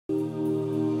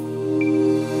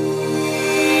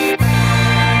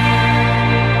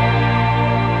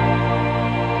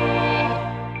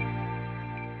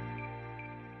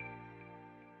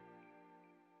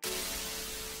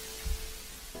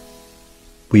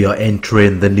We are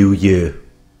entering the new year.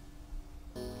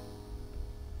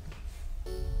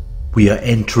 We are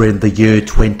entering the year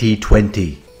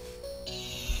 2020.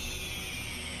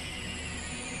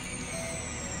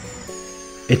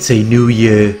 It's a new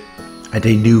year and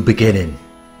a new beginning.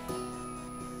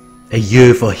 A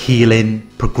year for healing,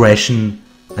 progression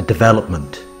and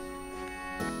development.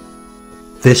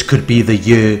 This could be the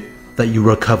year that you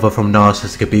recover from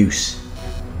narcissistic abuse.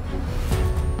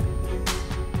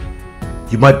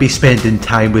 You might be spending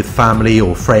time with family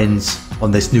or friends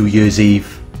on this New Year's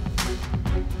Eve.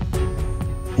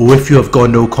 Or if you have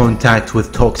got no contact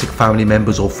with toxic family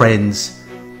members or friends,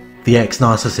 the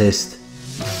ex-narcissist,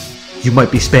 you might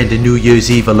be spending New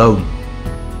Year's Eve alone.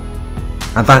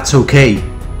 And that's okay.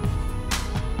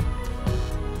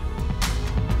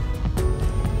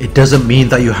 It doesn't mean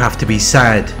that you have to be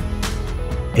sad.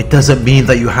 It doesn't mean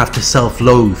that you have to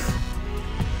self-loathe.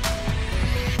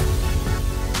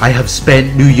 I have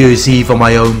spent New Year's Eve on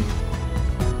my own.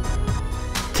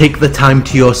 Take the time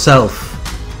to yourself.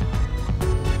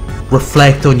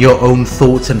 Reflect on your own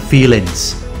thoughts and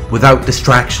feelings without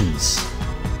distractions.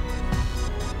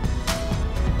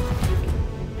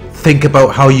 Think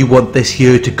about how you want this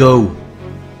year to go.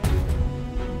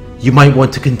 You might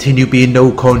want to continue being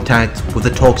no contact with the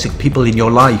toxic people in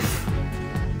your life.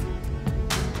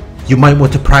 You might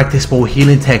want to practice more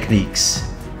healing techniques.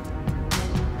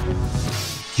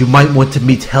 You might want to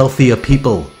meet healthier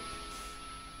people.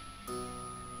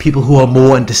 People who are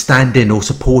more understanding or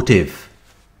supportive.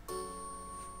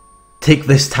 Take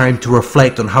this time to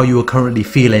reflect on how you are currently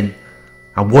feeling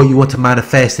and what you want to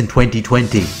manifest in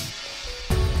 2020.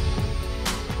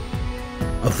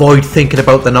 Avoid thinking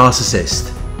about the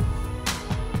narcissist.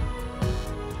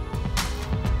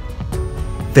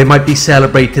 They might be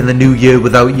celebrating the new year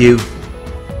without you.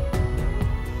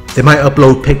 They might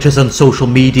upload pictures on social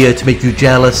media to make you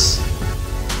jealous,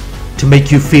 to make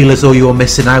you feel as though you're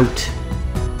missing out.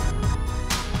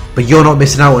 But you're not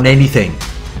missing out on anything.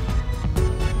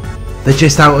 They're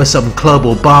just out at some club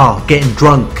or bar, getting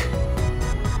drunk,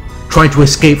 trying to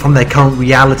escape from their current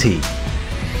reality,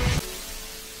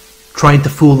 trying to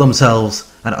fool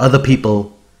themselves and other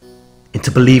people into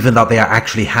believing that they are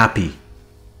actually happy.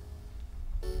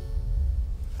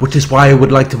 Which is why I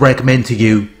would like to recommend to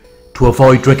you to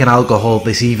avoid drinking alcohol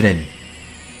this evening.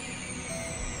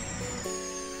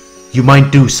 You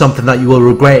might do something that you will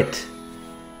regret.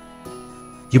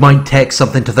 You might text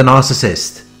something to the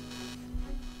narcissist.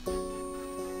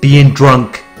 Being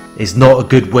drunk is not a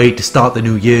good way to start the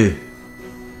new year.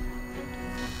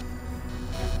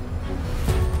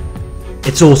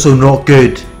 It's also not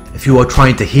good if you are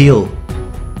trying to heal.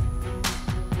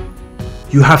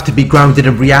 You have to be grounded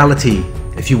in reality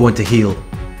if you want to heal.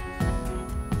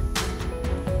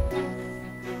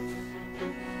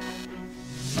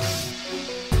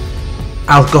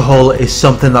 Alcohol is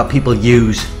something that people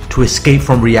use to escape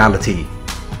from reality.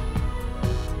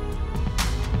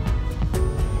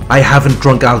 I haven't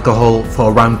drunk alcohol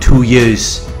for around 2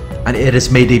 years and it has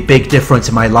made a big difference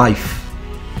in my life.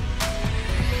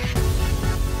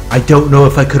 I don't know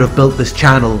if I could have built this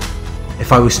channel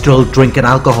if I was still drinking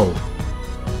alcohol.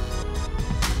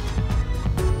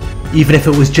 Even if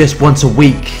it was just once a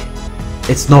week,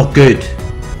 it's not good.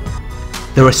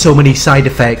 There are so many side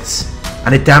effects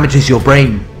and it damages your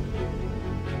brain,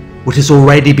 which has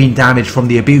already been damaged from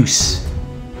the abuse.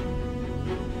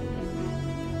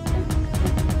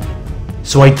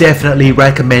 So I definitely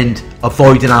recommend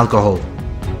avoiding alcohol,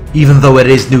 even though it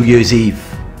is New Year's Eve.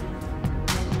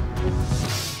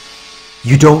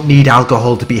 You don't need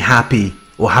alcohol to be happy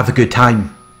or have a good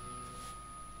time.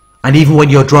 And even when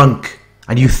you're drunk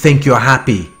and you think you're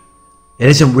happy, it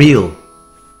isn't real.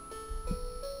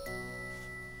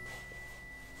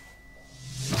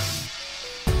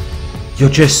 You're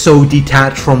just so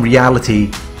detached from reality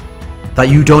that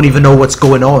you don't even know what's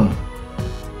going on.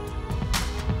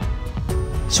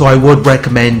 So I would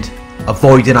recommend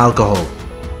avoiding alcohol.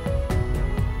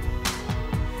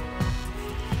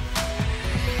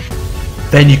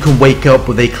 Then you can wake up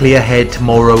with a clear head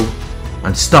tomorrow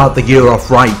and start the year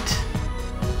off right.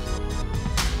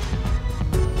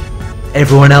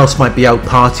 Everyone else might be out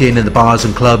partying in the bars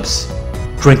and clubs,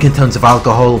 drinking tons of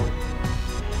alcohol.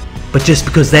 But just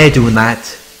because they're doing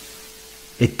that,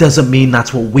 it doesn't mean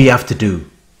that's what we have to do.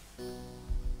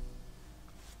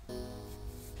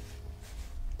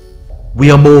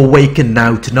 We are more awakened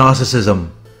now to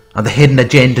narcissism and the hidden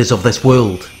agendas of this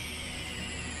world.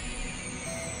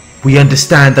 We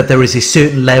understand that there is a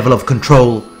certain level of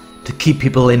control to keep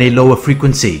people in a lower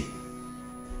frequency,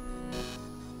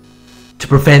 to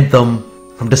prevent them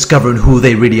from discovering who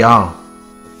they really are,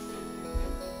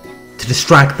 to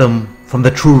distract them from the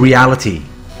true reality.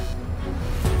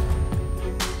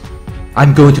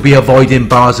 I'm going to be avoiding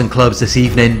bars and clubs this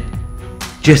evening,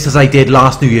 just as I did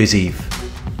last New Year's Eve.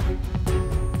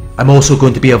 I'm also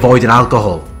going to be avoiding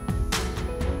alcohol.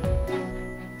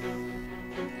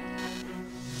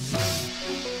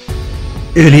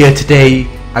 Earlier today,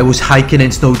 I was hiking in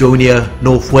Snowdonia,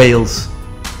 North Wales,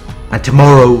 and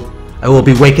tomorrow I will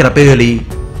be waking up early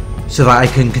so that I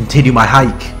can continue my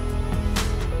hike.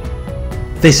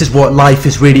 This is what life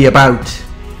is really about.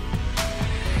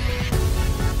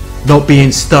 Not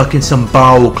being stuck in some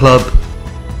bar or club,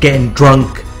 getting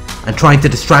drunk and trying to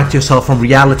distract yourself from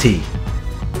reality.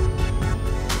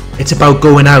 It's about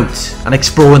going out and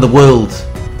exploring the world,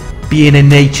 being in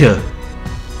nature,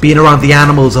 being around the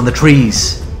animals and the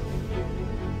trees.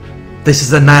 This is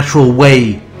the natural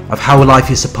way of how life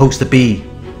is supposed to be.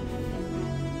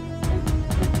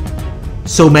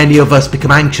 So many of us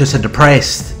become anxious and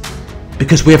depressed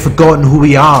because we have forgotten who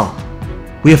we are.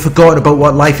 We have forgotten about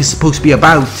what life is supposed to be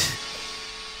about.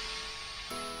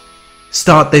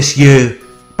 Start this year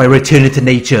by returning to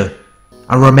nature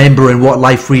and remembering what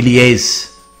life really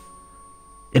is.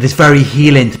 It is very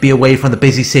healing to be away from the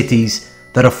busy cities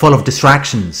that are full of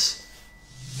distractions.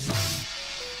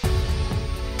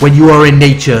 When you are in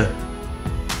nature,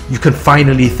 you can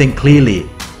finally think clearly.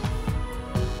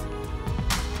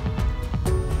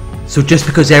 So just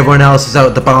because everyone else is out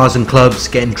at the bars and clubs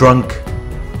getting drunk,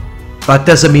 that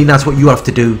doesn't mean that's what you have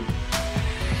to do.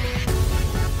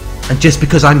 And just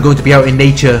because I'm going to be out in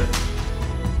nature,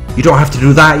 you don't have to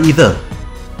do that either.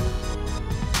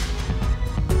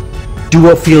 Do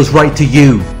what feels right to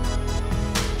you.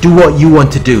 Do what you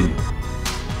want to do,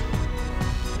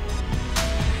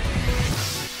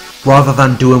 rather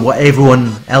than doing what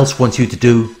everyone else wants you to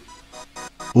do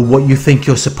or what you think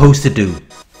you're supposed to do.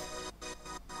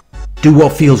 Do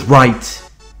what feels right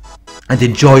and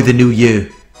enjoy the new year.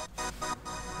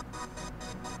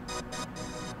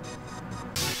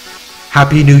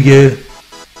 Happy New Year.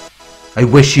 I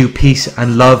wish you peace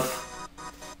and love,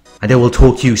 and I will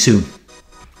talk to you soon.